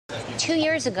2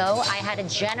 years ago, I had a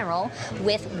general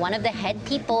with one of the head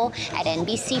people at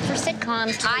NBC for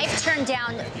sitcoms. I've turned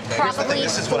down probably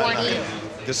 40.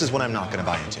 This is what I'm not going to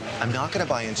buy into. I'm not going to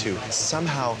buy into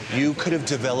somehow you could have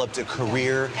developed a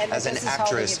career as an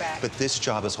actress, but this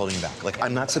job is holding you back. Like,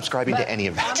 I'm not subscribing to any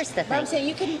of that. Here's the thing. I'm saying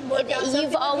you can work out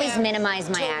You've always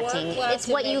minimized my acting. It's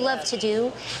what you love to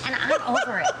do, and I'm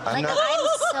over it. I'm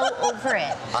so over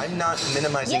it. I'm not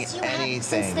minimizing yes, you anything. Have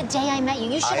since the day I met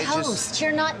you. You should host.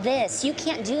 You're not this. You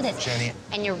can't do this. Jenny.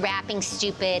 And you're rapping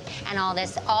stupid and all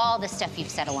the stuff you've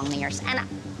said along the years. And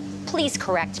please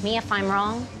correct me if I'm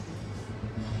wrong.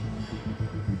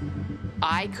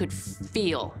 I could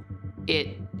feel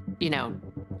it,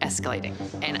 escalating.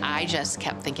 And I just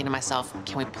kept thinking to myself,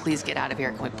 can we please get out of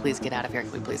here? Can we please get out of here?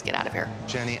 Can we please get out of here?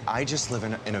 Jenny, I just live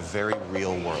in a very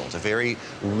real world, a very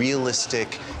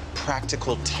realistic,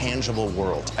 practical, tangible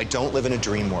world. I don't live in a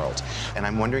dream world. And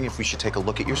I'm wondering if we should take a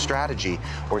look at your strategy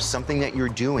or something that you're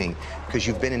doing, because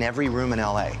you've been in every room in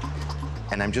LA.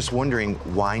 And I'm just wondering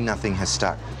why nothing has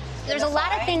stuck. There's a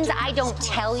lot of things I don't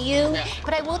tell you,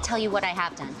 but I will tell you what I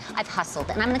have done. I've hustled,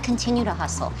 and I'm gonna continue to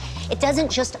hustle. It doesn't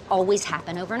just always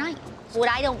happen overnight. What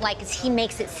I don't like is he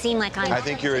makes it seem like I'm I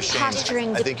think you're ashamed.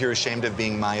 posturing. I think you're ashamed of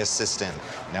being my assistant.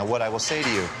 Now, what I will say to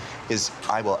you is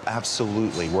I will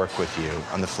absolutely work with you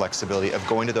on the flexibility of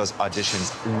going to those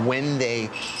auditions when they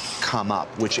come up,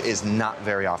 which is not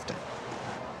very often.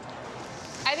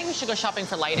 I think we should go shopping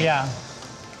for lighting. Yeah.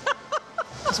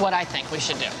 That's what I think we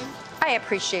should do. I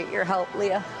appreciate your help,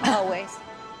 Leah, always.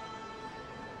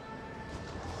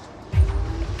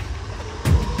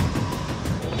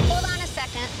 Hold on a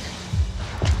second.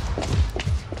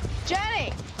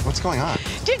 Jenny! What's going on?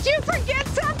 Did you forget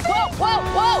something? Whoa, whoa,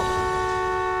 whoa!